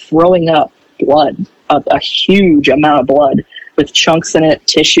ended up throwing up blood, a huge amount of blood with chunks in it,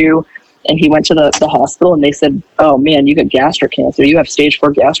 tissue. And he went to the hospital and they said, oh man, you got gastric cancer. You have stage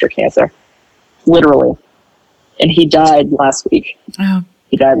 4 gastric cancer. Literally. And he died last week. Oh.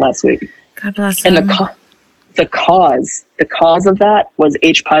 He died last week. God bless him. And the cause of that was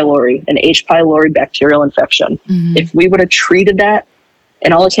H. pylori, an H. pylori bacterial infection. Mm-hmm. If we would have treated that,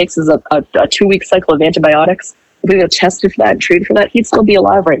 and all it takes is a 2-week cycle of antibiotics, if we would have tested for that and treated for that, he'd still be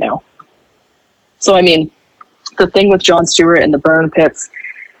alive right now. So, I mean, the thing with Jon Stewart and the burn pits,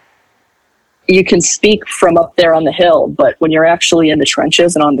 you can speak from up there on the hill, but when you're actually in the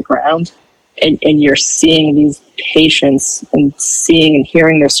trenches and on the ground, and you're seeing these patients and seeing and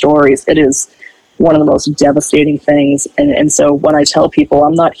hearing their stories, it is one of the most devastating things. And so when I tell people,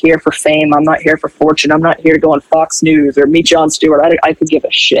 I'm not here for fame, I'm not here for fortune, I'm not here to go on Fox News or meet Jon Stewart, I could give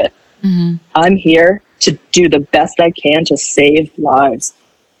a shit. I'm here to do the best I can to save lives,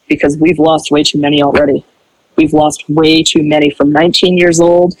 because we've lost way too many already. We've lost way too many, from 19 years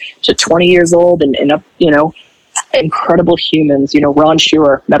old to 20 years old, and up, incredible humans. Ron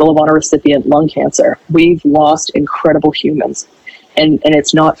Schuer, Medal of Honor recipient, lung cancer. We've lost incredible humans, and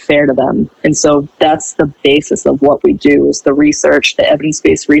it's not fair to them. And so that's the basis of what we do, is the research, the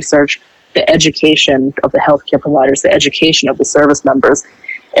evidence-based research, the education of the healthcare providers, the education of the service members,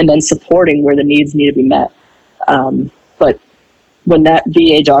 and then supporting where the needs need to be met. But when that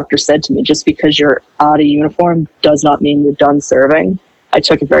VA doctor said to me, just because you're out of uniform does not mean you're done serving, I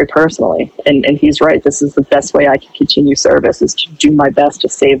took it very personally. And he's right. This is the best way I can continue service, is to do my best to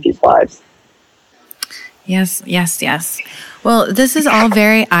save these lives. Yes. Well, this is all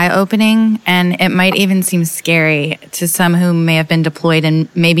very eye-opening, and it might even seem scary to some who may have been deployed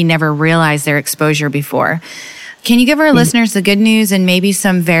and maybe never realized their exposure before. Can you give our listeners the good news and maybe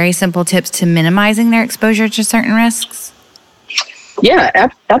some very simple tips to minimizing their exposure to certain risks? Yeah,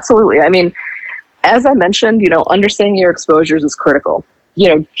 absolutely. I mean, as I mentioned, understanding your exposures is critical.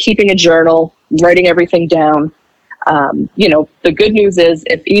 Keeping a journal, writing everything down. The good news is,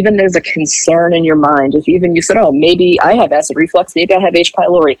 if even there's a concern in your mind, if even you said, oh, maybe I have acid reflux, maybe I have H.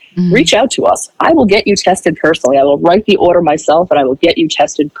 pylori, reach out to us. I will get you tested personally. I will write the order myself, and I will get you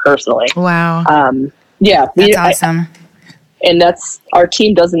tested personally. Wow. That's awesome. And our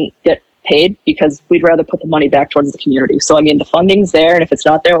team doesn't get paid, because we'd rather put the money back towards the community. So, the funding's there, and if it's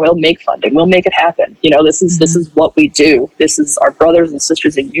not there, we'll make funding. We'll make it happen. This is what we do. This is our brothers and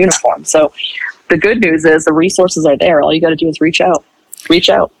sisters in uniform. So the good news is the resources are there. All you got to do is reach out.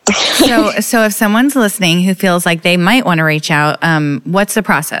 So if someone's listening who feels like they might want to reach out, what's the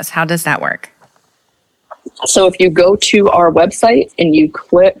process? How does that work? So if you go to our website and you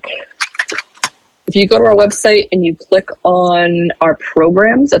click on our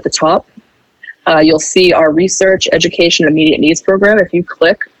programs at the top, you'll see our research, education, immediate needs program. If you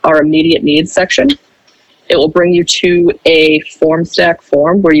click our immediate needs section, it will bring you to a form stack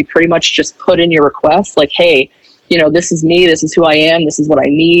form where you pretty much just put in your request, like, hey, this is me, this is who I am, this is what I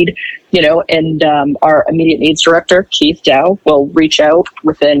need, and our immediate needs director, Keith Dow, will reach out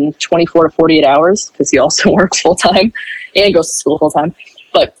within 24 to 48 hours, because he also works full-time and goes to school full-time.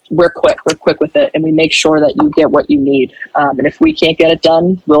 But we're quick with it, and we make sure that you get what you need. And if we can't get it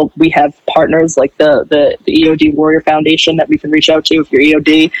done, we have partners like the EOD Warrior Foundation that we can reach out to. If you're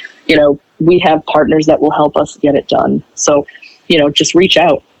EOD, we have partners that will help us get it done. So, just reach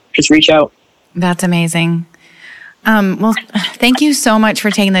out. That's amazing. Well, thank you so much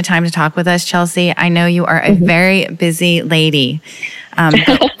for taking the time to talk with us, Chelsea. I know you are a very busy lady.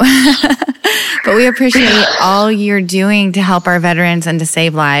 But we appreciate all you're doing to help our veterans and to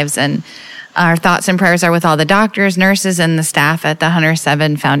save lives. And our thoughts and prayers are with all the doctors, nurses, and the staff at the Hunter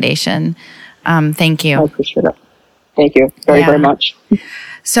 7 Foundation. Thank you. I appreciate it. Thank you very much.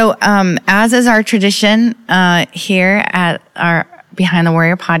 So, as is our tradition here at our Behind the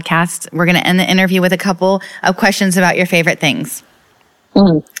Warrior podcast, we're going to end the interview with a couple of questions about your favorite things.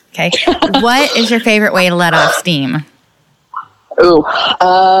 Okay. What is your favorite way to let off steam? Ooh,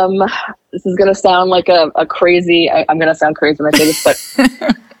 this is going to sound like a crazy, I'm going to sound crazy when I say this,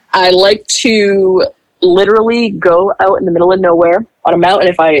 but I like to literally go out in the middle of nowhere on a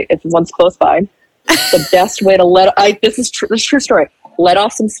mountain if one's close by. The best way to this is a true story, let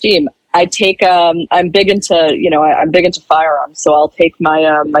off some steam. I take, I'm big into firearms. So I'll take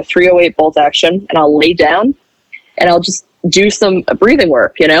my 308 bolt action, and I'll lay down, and I'll just do some breathing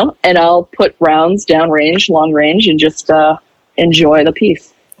work, and I'll put rounds down range, long range, and just, enjoy the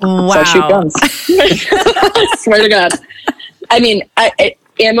peace. Wow. So I shoot guns. I swear to God.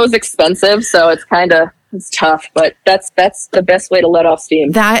 Ammo's expensive, so it's tough, but that's the best way to let off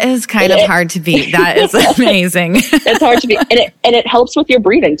steam. That is kind of hard to beat. That is amazing. It's hard to beat. And it helps with your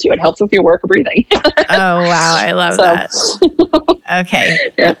breathing too. It helps with your work of breathing. Oh, wow. I love that.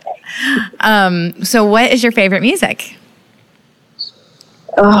 Okay. Yeah. So what is your favorite music?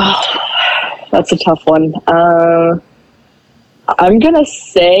 Oh, that's a tough one. I'm going to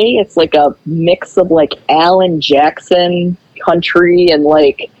say it's like a mix of like Alan Jackson country and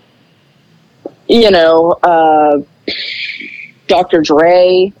like, Dr.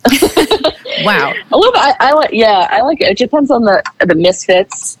 Dre. Wow. I like it. It depends on the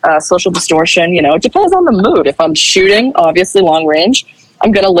Misfits, Social Distortion, it depends on the mood. If I'm shooting, obviously long range,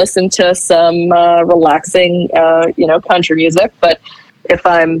 I'm going to listen to some relaxing, country music. But if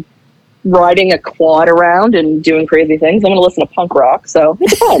I'm riding a quad around and doing crazy things, I'm going to listen to punk rock. So it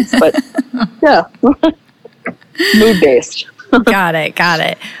depends, but yeah, mood based. Got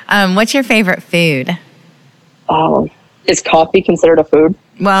it. What's your favorite food? Is coffee considered a food?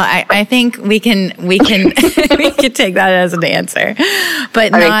 Well, I think we can we can take that as an answer,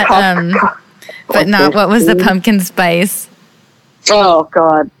 but not what was the pumpkin spice? Oh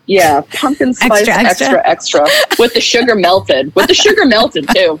God, yeah, pumpkin spice extra with the sugar melted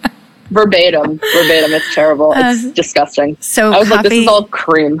too. Verbatim. It's terrible. It's disgusting. So I was coffee, like, this is all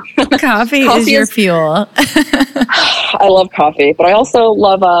cream. Coffee is your fuel. I love coffee, but I also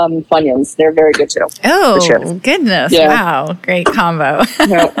love Funyuns. They're very good too. Oh, goodness. Yeah. Wow. Great combo.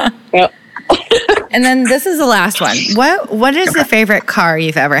 Yep. And then this is the last one. What is the favorite car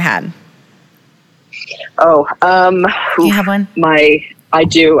you've ever had? Oh, do you have one? I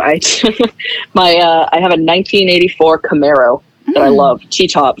do. I have a 1984 Camaro that I love.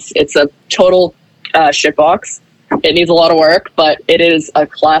 T-tops. It's a total shitbox. It needs a lot of work, but it is a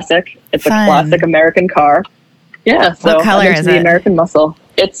classic. It's a classic American car. Yeah. So what color is it? The American muscle.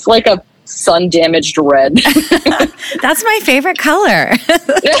 It's like a sun-damaged red. That's my favorite color.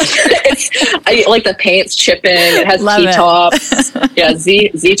 I like the paint's chipping. It has T-tops. Yeah,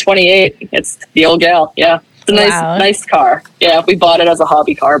 Z28. It's the old gal. Yeah, it's a nice car. Yeah, we bought it as a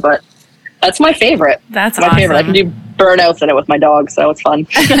hobby car, but that's my favorite. That's my favorite. I can do burnouts in it with my dog, so it's fun.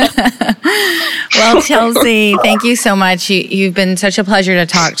 Well, Chelsea, thank you so much. You've been such a pleasure to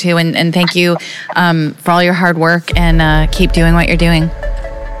talk to, and thank you for all your hard work, and keep doing what you're doing.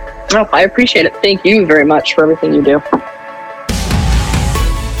 Oh, I appreciate it. Thank you very much for everything you do.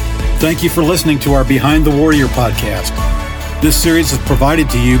 Thank you for listening to our Behind the Warrior podcast. This series is provided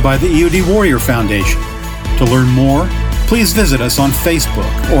to you by the EOD Warrior Foundation. To learn more, please visit us on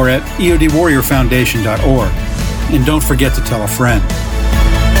Facebook or at eodwarriorfoundation.org. And don't forget to tell a friend.